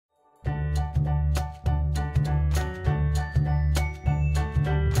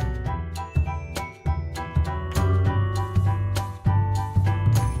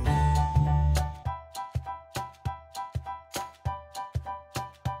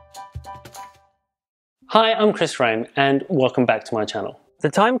Hi, I'm Chris Frame, and welcome back to my channel. The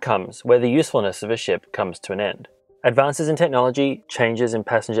time comes where the usefulness of a ship comes to an end. Advances in technology, changes in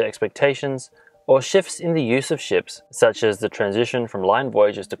passenger expectations, or shifts in the use of ships, such as the transition from line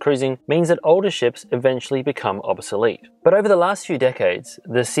voyages to cruising, means that older ships eventually become obsolete. But over the last few decades,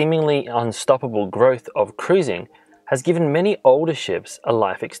 the seemingly unstoppable growth of cruising has given many older ships a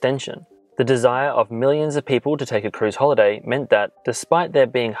life extension. The desire of millions of people to take a cruise holiday meant that, despite there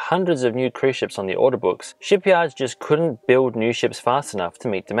being hundreds of new cruise ships on the order books, shipyards just couldn't build new ships fast enough to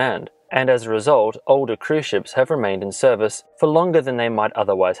meet demand. And as a result, older cruise ships have remained in service for longer than they might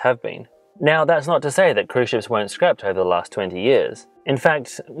otherwise have been. Now, that's not to say that cruise ships weren't scrapped over the last 20 years. In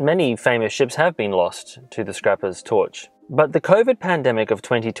fact, many famous ships have been lost to the scrappers' torch. But the COVID pandemic of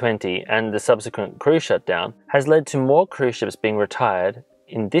 2020 and the subsequent cruise shutdown has led to more cruise ships being retired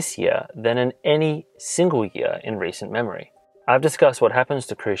in this year than in any single year in recent memory. I've discussed what happens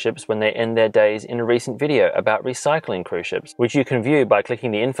to cruise ships when they end their days in a recent video about recycling cruise ships, which you can view by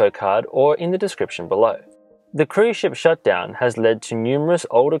clicking the info card or in the description below. The cruise ship shutdown has led to numerous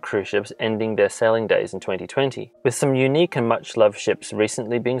older cruise ships ending their sailing days in 2020, with some unique and much-loved ships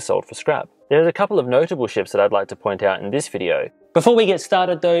recently being sold for scrap. There's a couple of notable ships that I'd like to point out in this video. Before we get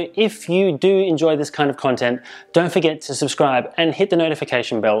started though, if you do enjoy this kind of content, don't forget to subscribe and hit the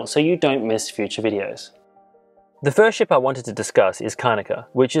notification bell so you don't miss future videos. The first ship I wanted to discuss is Karnika,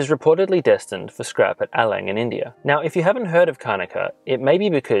 which is reportedly destined for scrap at Alang in India. Now, if you haven't heard of Karnika, it may be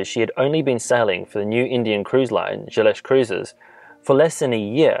because she had only been sailing for the new Indian cruise line, Jalesh Cruises, for less than a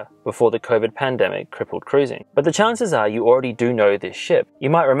year before the COVID pandemic crippled cruising. But the chances are you already do know this ship. You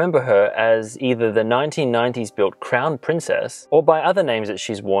might remember her as either the 1990s built Crown Princess or by other names that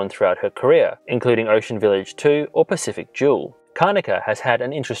she's worn throughout her career, including Ocean Village 2 or Pacific Jewel. Karnika has had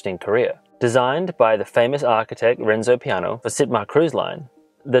an interesting career. Designed by the famous architect Renzo Piano for Sitmar Cruise Line,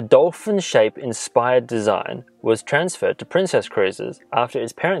 the dolphin-inspired design was transferred to Princess Cruises after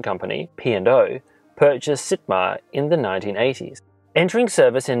its parent company, P&O, purchased Sitmar in the 1980s. Entering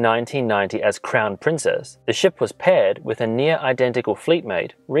service in 1990 as Crown Princess, the ship was paired with a near-identical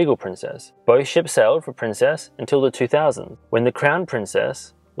fleetmate, Regal Princess. Both ships sailed for Princess until the 2000s, when the Crown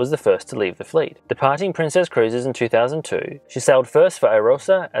Princess was the first to leave the fleet. Departing Princess Cruises in 2002, she sailed first for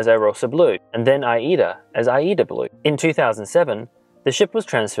Airosa as Airosa Blue, and then Aida as Aida Blue. In 2007, the ship was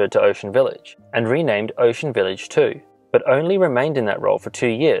transferred to Ocean Village, and renamed Ocean Village 2, but only remained in that role for 2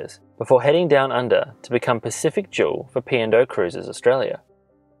 years, before heading down under to become Pacific Jewel for P&O Cruises Australia.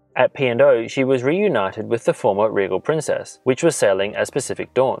 At P&O, she was reunited with the former Regal Princess, which was sailing as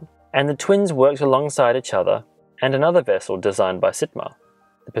Pacific Dawn, and the twins worked alongside each other and another vessel designed by Sitmar,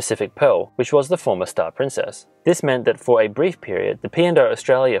 the Pacific Pearl, which was the former Star Princess. This meant that for a brief period, the P&O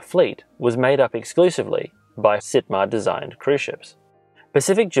Australia fleet was made up exclusively by Sitmar-designed cruise ships.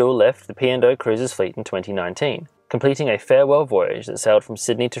 Pacific Jewel left the P&O Cruises fleet in 2019, completing a farewell voyage that sailed from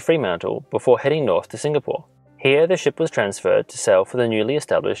Sydney to Fremantle before heading north to Singapore. Here, the ship was transferred to sail for the newly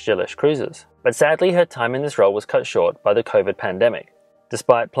established Jalesh Cruises. But sadly, her time in this role was cut short by the COVID pandemic.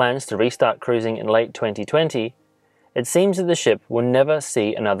 Despite plans to restart cruising in late 2020, it seems that the ship will never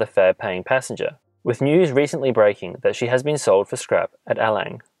see another fare-paying passenger, with news recently breaking that she has been sold for scrap at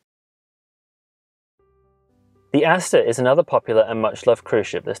Alang. The Aster is another popular and much-loved cruise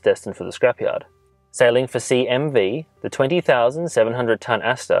ship that's destined for the scrapyard. Sailing for CMV, the 20,700-ton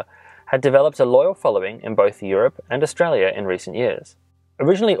Aster had developed a loyal following in both Europe and Australia in recent years.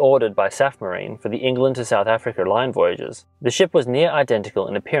 Originally ordered by SAF Marine for the England to South Africa line voyages, the ship was near identical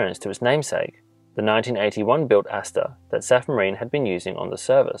in appearance to its namesake, the 1981 built Aster that SAF Marine had been using on the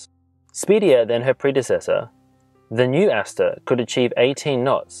service. Speedier than her predecessor, the new Aster could achieve 18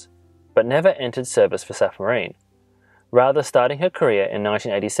 knots, but never entered service for SAF Marine, rather starting her career in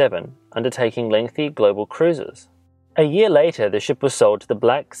 1987, undertaking lengthy global cruises. A year later, the ship was sold to the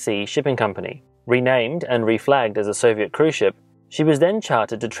Black Sea Shipping Company. Renamed and reflagged as a Soviet cruise ship, she was then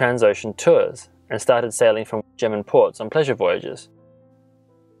chartered to Transocean Tours and started sailing from German ports on pleasure voyages.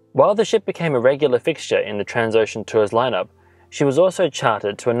 While the ship became a regular fixture in the Transocean Tours lineup, she was also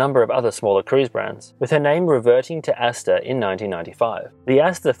chartered to a number of other smaller cruise brands, with her name reverting to Aster in 1995. The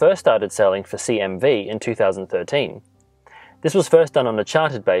Aster first started sailing for CMV in 2013. This was first done on a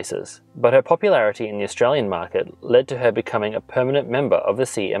chartered basis, but her popularity in the Australian market led to her becoming a permanent member of the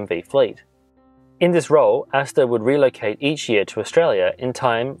CMV fleet. In this role, Aster would relocate each year to Australia in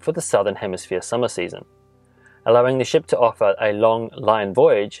time for the Southern Hemisphere summer season, allowing the ship to offer a long line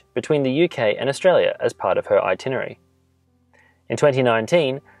voyage between the UK and Australia as part of her itinerary. In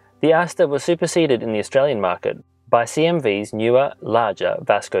 2019, the Aster was superseded in the Australian market by CMV's newer, larger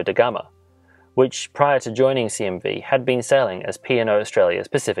Vasco da Gama, which prior to joining CMV had been sailing as P&O Australia's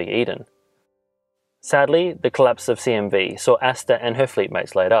Pacific Eden. Sadly, the collapse of CMV saw Asta and her fleet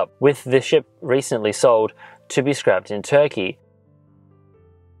mates laid up, with the ship recently sold to be scrapped in Turkey.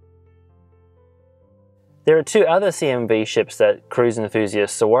 There are two other CMV ships that cruise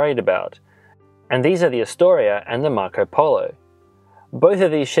enthusiasts are worried about, and these are the Astoria and the Marco Polo. Both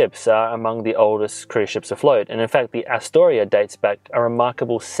of these ships are among the oldest cruise ships afloat, and in fact the Astoria dates back a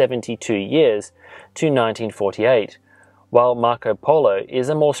remarkable 72 years to 1948, while Marco Polo is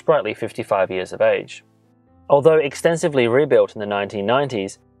a more sprightly 55 years of age. Although extensively rebuilt in the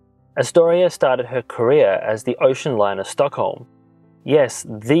 1990s, Astoria started her career as the ocean liner Stockholm. Yes,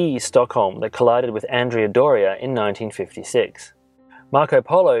 the Stockholm that collided with Andrea Doria in 1956. Marco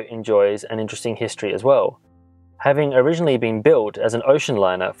Polo enjoys an interesting history as well, having originally been built as an ocean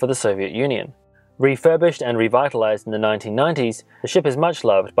liner for the Soviet Union. Refurbished and revitalized in the 1990s, the ship is much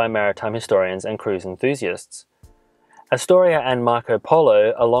loved by maritime historians and cruise enthusiasts. Astoria and Marco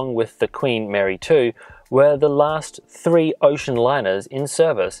Polo, along with the Queen Mary II, were the last 3 ocean liners in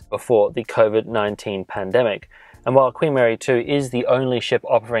service before the COVID-19 pandemic. And while Queen Mary II is the only ship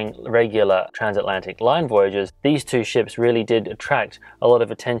offering regular transatlantic line voyages, these 2 ships really did attract a lot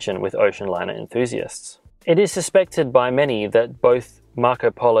of attention with ocean liner enthusiasts. It is suspected by many that both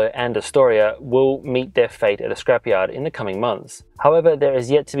Marco Polo and Astoria will meet their fate at a scrapyard in the coming months. However, there is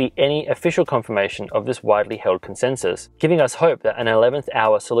yet to be any official confirmation of this widely held consensus, giving us hope that an 11th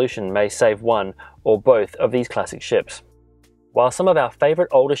hour solution may save one or both of these classic ships. While some of our favourite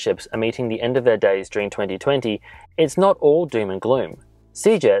older ships are meeting the end of their days during 2020, it's not all doom and gloom.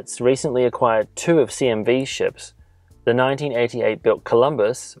 Seajets recently acquired 2 of CMV's ships, the 1988-built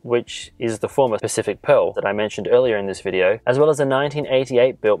Columbus, which is the former Pacific Pearl that I mentioned earlier in this video, as well as a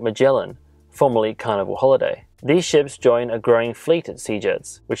 1988-built Magellan, formerly Carnival Holiday. These ships join a growing fleet at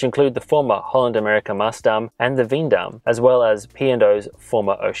Seajets, which include the former Holland America Maasdam and the Veendam, as well as P&O's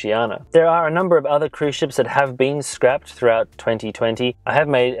former Oceana. There are a number of other cruise ships that have been scrapped throughout 2020. I have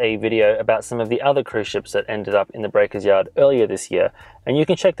made a video about some of the other cruise ships that ended up in the breakers yard earlier this year, and you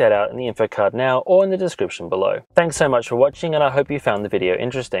can check that out in the info card now or in the description below. Thanks so much for watching, and I hope you found the video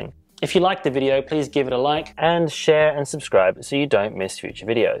interesting. If you liked the video, please give it a like and share and subscribe so you don't miss future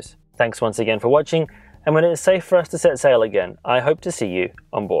videos. Thanks once again for watching, and when it is safe for us to set sail again, I hope to see you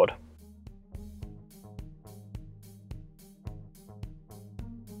on board.